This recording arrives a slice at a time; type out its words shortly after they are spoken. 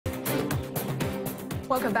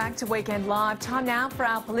Welcome back to Weekend Live. Time now for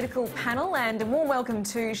our political panel, and a warm welcome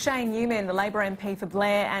to Shayne Neumann, the Labor MP for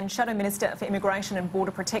Blair and Shadow Minister for Immigration and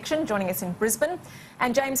Border Protection, joining us in Brisbane,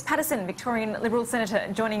 and James Paterson, Victorian Liberal Senator,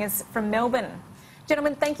 joining us from Melbourne.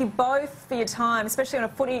 Gentlemen, thank you both for your time, especially on a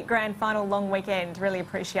footy grand final long weekend. Really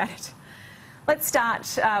appreciate it. Let's start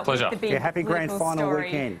with the big happy grand final story.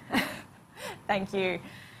 Weekend. Thank you.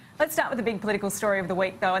 Let's start with the big political story of the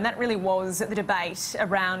week, though, and that really was the debate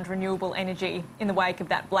around renewable energy in the wake of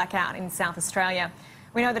that blackout in South Australia.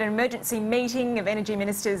 We know that an emergency meeting of energy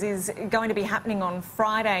ministers is going to be happening on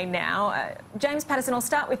Friday now. James Paterson, I'll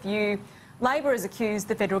start with you. Labor has accused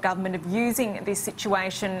the federal government of using this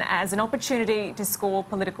situation as an opportunity to score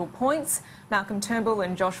political points. Malcolm Turnbull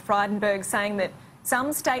and Josh Frydenberg saying that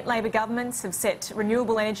some state Labor governments have set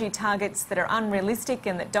renewable energy targets that are unrealistic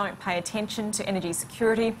and that don't pay attention to energy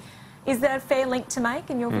security. Is that a fair link to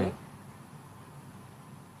make, in your view?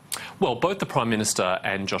 Well, both the Prime Minister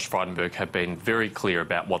and Josh Frydenberg have been very clear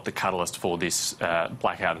about what the catalyst for this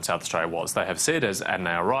blackout in South Australia was. They have said, and they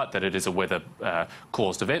are right, that it is a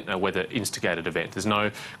weather-caused event, a weather-instigated event. There's no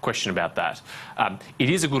question about that. It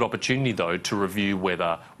is a good opportunity, though, to review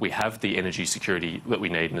whether we have the energy security that we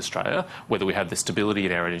need in Australia, whether we have the stability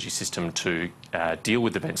in our energy system to deal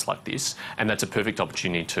with events like this, and that's a perfect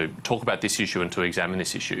opportunity to talk about this issue and to examine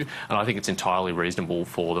this issue. And I think it's entirely reasonable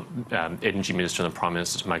for the Energy Minister and the Prime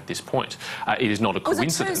Minister to make this point. It is not a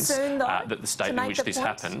coincidence that the state in which this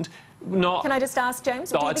happened. Can I just ask,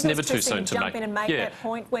 James? No, it's never too soon to jump in and make that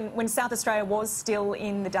point when South Australia was still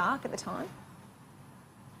in the dark at the time?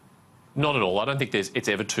 Not at all. I don't think it's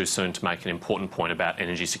ever too soon to make an important point about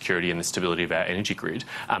energy security and the stability of our energy grid,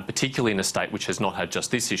 particularly in a state which has not had just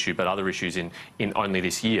this issue but other issues in only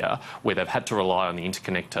this year, where they've had to rely on the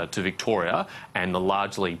interconnector to Victoria and the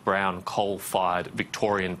largely brown coal-fired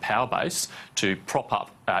Victorian power base to prop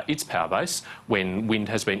up its power base when wind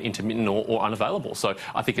has been intermittent or unavailable. So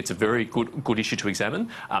I think it's a very good issue to examine.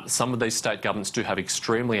 Some of these state governments do have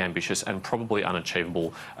extremely ambitious and probably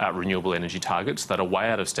unachievable renewable energy targets that are way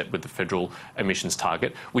out of step with the federal emissions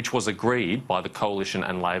target, which was agreed by the Coalition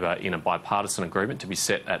and Labor in a bipartisan agreement to be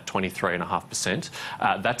set at 23.5%.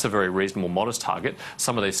 That's a very reasonable, modest target.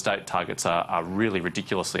 Some of these state targets are really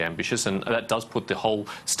ridiculously ambitious, and that does put the whole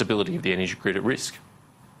stability of the energy grid at risk.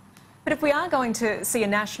 But if we are going to see a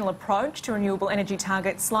national approach to renewable energy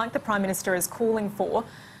targets like the Prime Minister is calling for,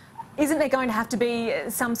 isn't there going to have to be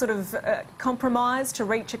some sort of compromise to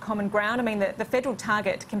reach a common ground? I mean, the federal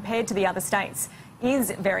target compared to the other states is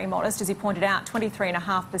very modest, as you pointed out,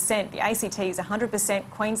 23.5%. The ACT is 100%,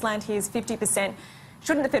 Queensland here is 50%.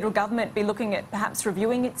 Shouldn't the federal government be looking at perhaps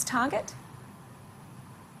reviewing its target?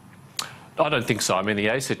 I don't think so. I mean, the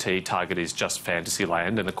ACT target is just fantasy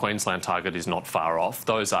land, and the Queensland target is not far off.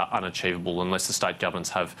 Those are unachievable unless the state governments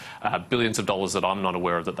have billions of dollars that I'm not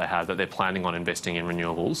aware of that they're planning on investing in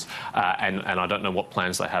renewables. And I don't know what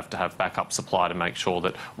plans they have to have backup supply to make sure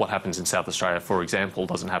that what happens in South Australia, for example,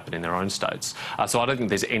 doesn't happen in their own states. So I don't think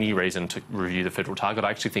there's any reason to review the federal target. I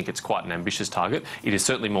actually think it's quite an ambitious target. It is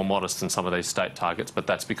certainly more modest than some of these state targets, but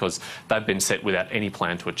that's because they've been set without any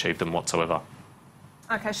plan to achieve them whatsoever.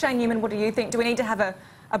 OK, Shayne Neumann, what do you think? Do we need to have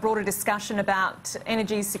a broader discussion about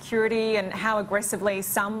energy security and how aggressively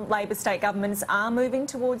some Labor state governments are moving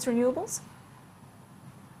towards renewables?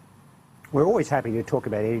 We're always happy to talk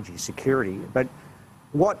about energy security, but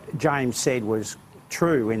what James said was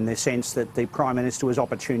true in the sense that the Prime Minister was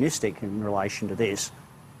opportunistic in relation to this.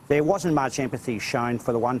 There wasn't much empathy shown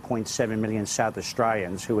for the 1.7 million South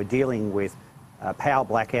Australians who are dealing with power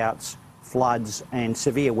blackouts, floods and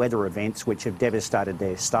severe weather events which have devastated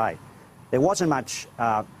their state. There wasn't much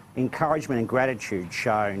encouragement and gratitude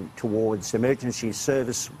shown towards emergency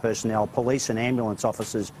service personnel, police and ambulance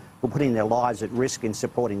officers who are putting their lives at risk in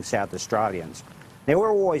supporting South Australians. Now,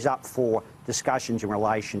 we're always up for discussions in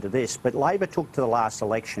relation to this, but Labor took to the last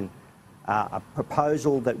election a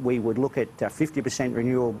proposal that we would look at 50%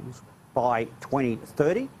 renewables by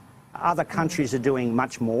 2030. Other countries are doing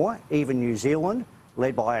much more. Even New Zealand,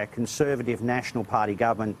 led by a Conservative National Party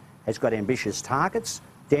government, has got ambitious targets.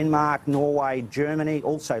 Denmark, Norway, Germany,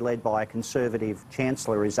 also led by a Conservative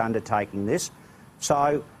Chancellor, is undertaking this.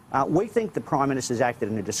 So we think the Prime Minister has acted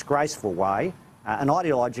in a disgraceful way, an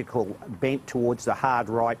ideological bent towards the hard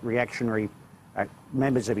right reactionary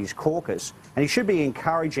members of his caucus, and he should be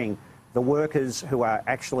encouraging the workers who are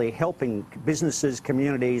actually helping businesses,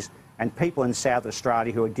 communities and people in South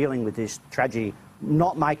Australia who are dealing with this tragedy,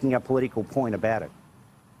 not making a political point about it.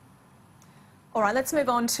 All right, let's move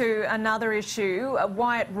on to another issue.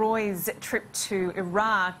 Wyatt Roy's trip to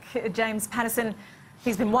Iraq. James Paterson,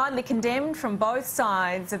 He's been widely condemned from both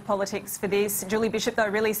sides of politics for this. Julie Bishop, though,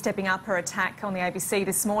 really stepping up her attack on the ABC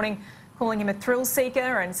this morning, calling him a thrill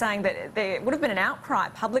seeker and saying that there would have been an outcry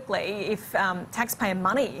publicly if taxpayer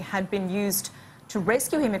money had been used to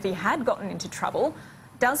rescue him if he had gotten into trouble.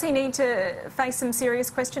 Does he need to face some serious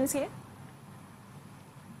questions here?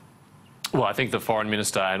 Well, I think the Foreign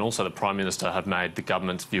Minister and also the Prime Minister have made the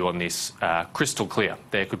government's view on this crystal clear.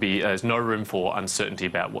 There's no room for uncertainty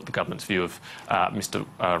about what the government's view of Mr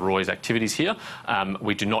Roy's activities here.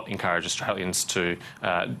 We do not encourage Australians to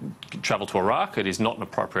travel to Iraq. It is not an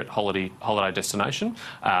appropriate holiday destination,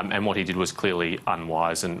 and what he did was clearly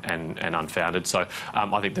unwise and unfounded. So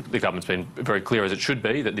I think the government's been very clear, as it should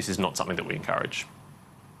be, that this is not something that we encourage.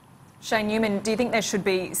 Shayne Neumann, do you think there should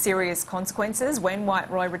be serious consequences when White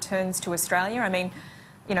Roy returns to Australia? I mean,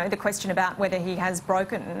 you know, the question about whether he has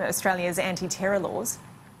broken Australia's anti-terror laws.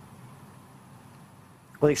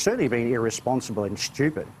 Well, he's certainly been irresponsible and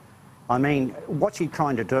stupid. I mean, what's he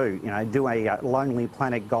trying to do? You know, do a Lonely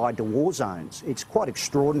Planet guide to war zones? It's quite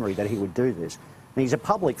extraordinary that he would do this. And he's a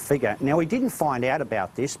public figure. Now, we didn't find out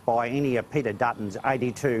about this by any of Peter Dutton's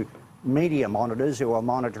 82 media monitors who are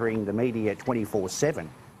monitoring the media 24/7.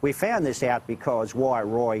 We found this out because White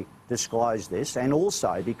Roy disclosed this, and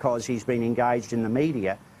also because he's been engaged in the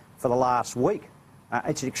media for the last week.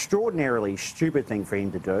 It's an extraordinarily stupid thing for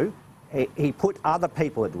him to do. He put other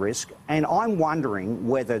people at risk, and I'm wondering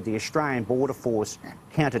whether the Australian Border Force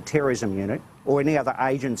Counter-Terrorism Unit or any other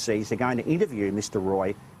agencies are going to interview Mr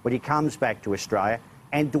Roy when he comes back to Australia,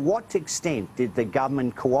 and to what extent did the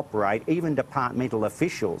government cooperate, even departmental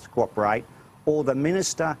officials cooperate, or the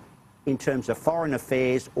Minister in terms of Foreign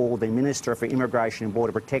Affairs or the Minister for Immigration and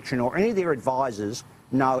Border Protection or any of their advisors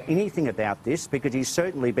know anything about this, because he's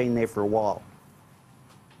certainly been there for a while.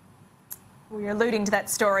 We're alluding to that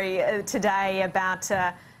story today about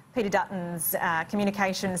Peter Dutton's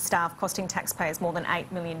communications staff costing taxpayers more than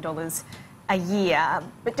 $8 million a year.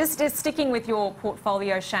 But just sticking with your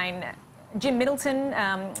portfolio, Shayne, Jim Middleton,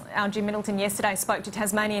 our Jim Middleton yesterday spoke to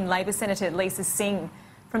Tasmanian Labor Senator Lisa Singh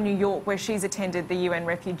from New York, where she's attended the UN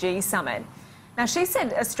Refugee Summit. Now, she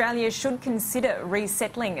said Australia should consider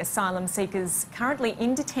resettling asylum seekers currently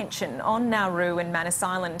in detention on Nauru and Manus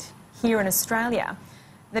Island here in Australia.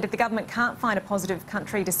 That if the government can't find a positive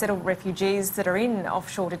country to settle refugees that are in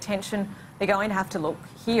offshore detention, they're going to have to look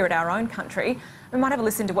here at our own country. We might have a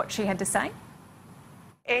listen to what she had to say.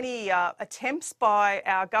 Any attempts by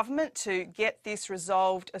our government to get this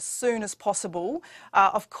resolved as soon as possible,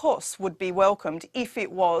 of course, would be welcomed if it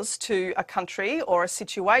was to a country or a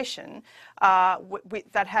situation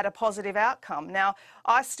that had a positive outcome. Now,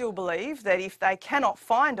 I still believe that if they cannot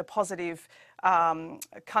find a positive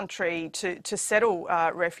country to settle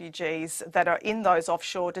refugees that are in those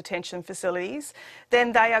offshore detention facilities,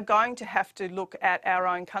 then they are going to have to look at our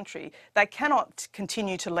own country. They cannot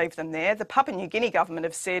continue to leave them there. The Papua New Guinea government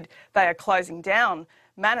have said they are closing down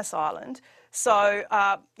Manus Island. So,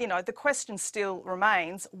 you know, the question still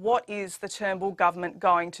remains, what is the Turnbull government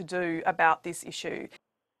going to do about this issue?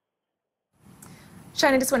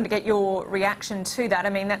 Shayne, I just wanted to get your reaction to that.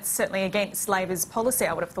 I mean, that's certainly against Labor's policy,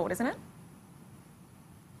 I would have thought, isn't it?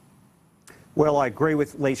 Well, I agree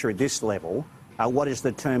with Lisa at this level. What is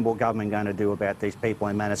the Turnbull government going to do about these people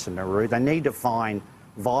in Manus and Nauru? They need to find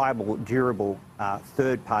viable, durable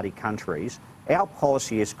third-party countries. Our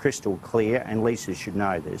policy is crystal clear, and Lisa should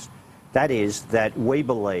know this. That is that we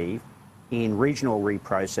believe in regional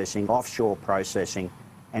reprocessing, offshore processing,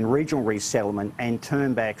 and regional resettlement and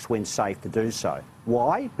turnbacks when safe to do so.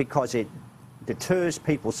 Why? Because it deters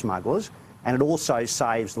people smugglers, and it also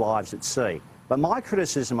saves lives at sea. But my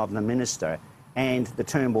criticism of the Minister and the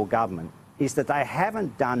Turnbull government is that they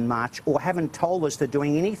haven't done much or haven't told us they're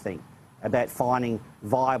doing anything about finding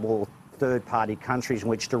viable third-party countries in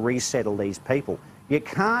which to resettle these people. You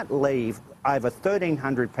can't leave over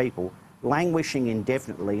 1,300 people languishing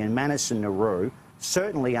indefinitely in Manus and Nauru,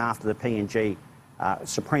 certainly after the PNG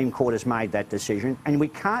Supreme Court has made that decision, and we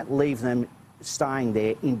can't leave them staying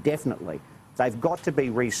there indefinitely. They've got to be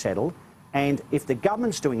resettled. And if the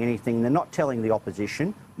government's doing anything, they're not telling the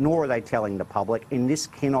opposition, nor are they telling the public, and this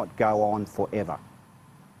cannot go on forever.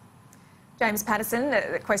 James Paterson,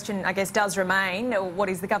 the question, I guess, does remain, what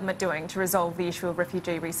is the government doing to resolve the issue of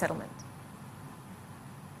refugee resettlement?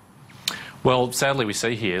 Well, sadly we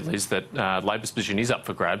see here, Liz, that Labor's position is up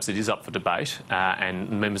for grabs, it is up for debate, and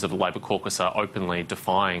members of the Labor caucus are openly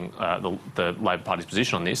defying the Labor Party's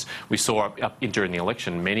position on this. We saw during the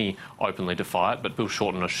election many openly defy it, but Bill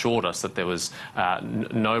Shorten assured us that there was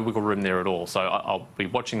no wiggle room there at all. So I'll be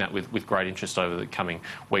watching that with great interest over the coming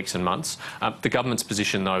weeks and months. The government's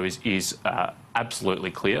position, though, is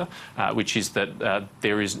absolutely clear, which is that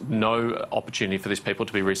there is no opportunity for these people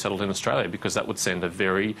to be resettled in Australia, because that would send a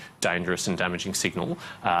very dangerous and damaging signal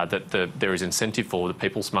that there is incentive for the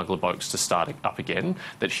people smuggler boats to start up again,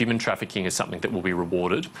 that human trafficking is something that will be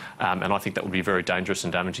rewarded, and I think that would be a very dangerous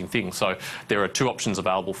and damaging thing. So there are two options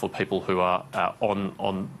available for people who are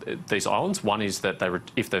on these islands. One is that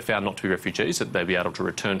if they're found not to be refugees, that they'll be able to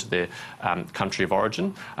return to their country of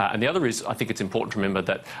origin. And the other is, I think it's important to remember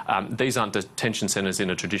that these aren't detention centres in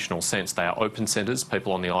a traditional sense. They are open centres.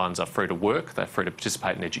 People on the islands are free to work. They're free to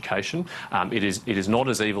participate in education. It is not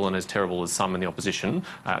as evil and as terrible as some in the opposition,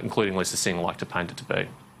 including Lisa Singh, like to paint it to be.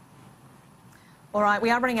 All right, we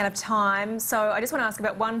are running out of time, so I just want to ask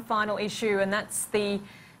about one final issue, and that's the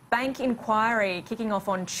bank inquiry kicking off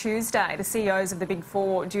on Tuesday. The CEOs of the Big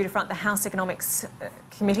Four due to front the House Economics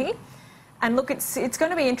Committee. And look, it's going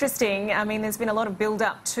to be interesting. I mean, there's been a lot of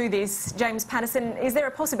build-up to this. James Paterson, is there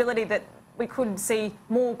a possibility that we could see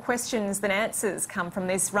more questions than answers come from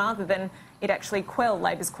this, rather than it actually quell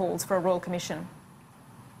Labor's calls for a Royal Commission?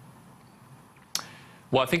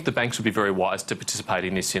 Well, I think the banks would be very wise to participate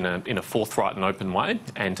in this in a forthright and open way,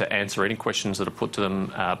 and to answer any questions that are put to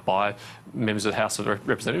them by members of the House of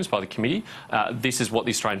Representatives, by the committee. This is what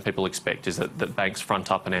the Australian people expect, is that banks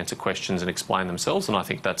front up and answer questions and explain themselves, and I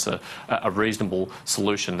think that's a reasonable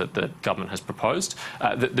solution that the government has proposed.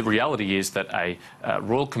 The reality is that a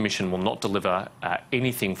Royal Commission will not deliver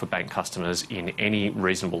anything for bank customers in any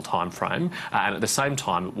reasonable time frame, and at the same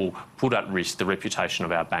time it will put at risk the reputation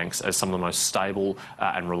of our banks as some of the most stable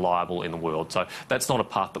and reliable in the world. So that's not a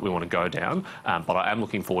path that we want to go down, but I am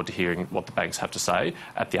looking forward to hearing what the banks have to say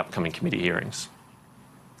at the upcoming committee hearings.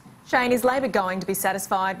 Shayne, is Labor going to be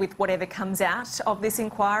satisfied with whatever comes out of this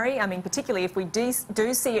inquiry? I mean, particularly if we do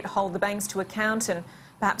see it hold the banks to account and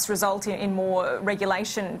perhaps result in more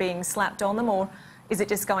regulation being slapped on them, or is it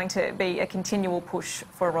just going to be a continual push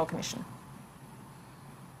for a Royal Commission?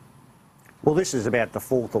 Well, this is about the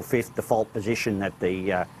fourth or fifth default position that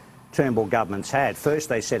the Turnbull government's had. First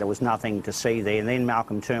they said it was nothing to see there, and then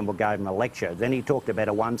Malcolm Turnbull gave him a lecture. Then he talked about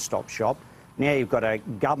a one-stop shop. Now you've got a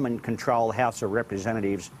government-controlled House of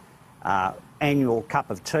Representatives annual cup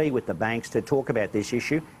of tea with the banks to talk about this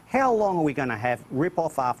issue. How long are we going to have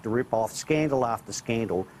rip-off after rip-off, scandal after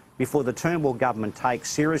scandal, before the Turnbull government takes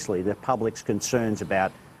seriously the public's concerns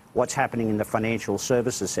about what's happening in the financial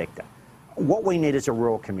services sector? What we need is a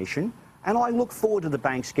Royal Commission. And I look forward to the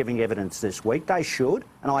banks giving evidence this week. They should,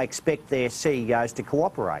 and I expect their CEOs to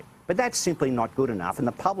cooperate. But that's simply not good enough, and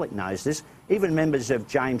the public knows this. Even members of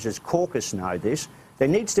James's caucus know this. There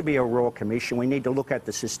needs to be a Royal Commission. We need to look at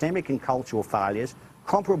the systemic and cultural failures,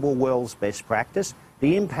 comparable world's best practice,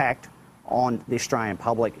 the impact on the Australian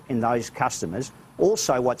public and those customers,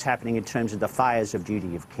 also what's happening in terms of the failures of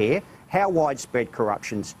duty of care, how widespread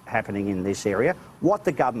corruption's happening in this area, what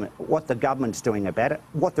the government's doing about it,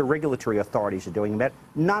 what the regulatory authorities are doing about it.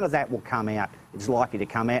 None of that will come out, is likely to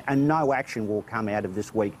come out, and no action will come out of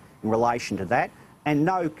this week in relation to that, and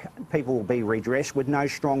no people will be redressed with no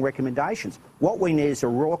strong recommendations. What we need is a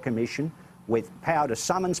Royal Commission with power to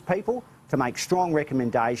summons people, to make strong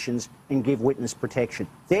recommendations and give witness protection.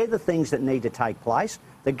 They're the things that need to take place.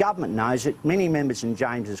 The government knows it, many members in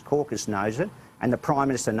James's caucus knows it, and the Prime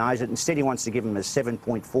Minister knows it. Instead he wants to give them a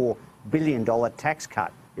 $7.4 billion tax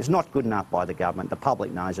cut. It's not good enough by the government. The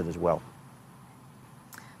public knows it as well.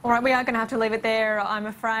 All right, we are going to have to leave it there, I'm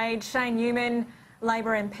afraid. Shayne Neumann,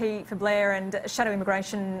 Labor MP for Blair and Shadow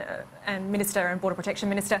Immigration and Minister and Border Protection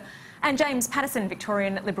Minister, and James Paterson,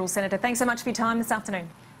 Victorian Liberal Senator. Thanks so much for your time this afternoon.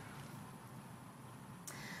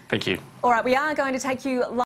 Thank you. All right, we are going to take you live.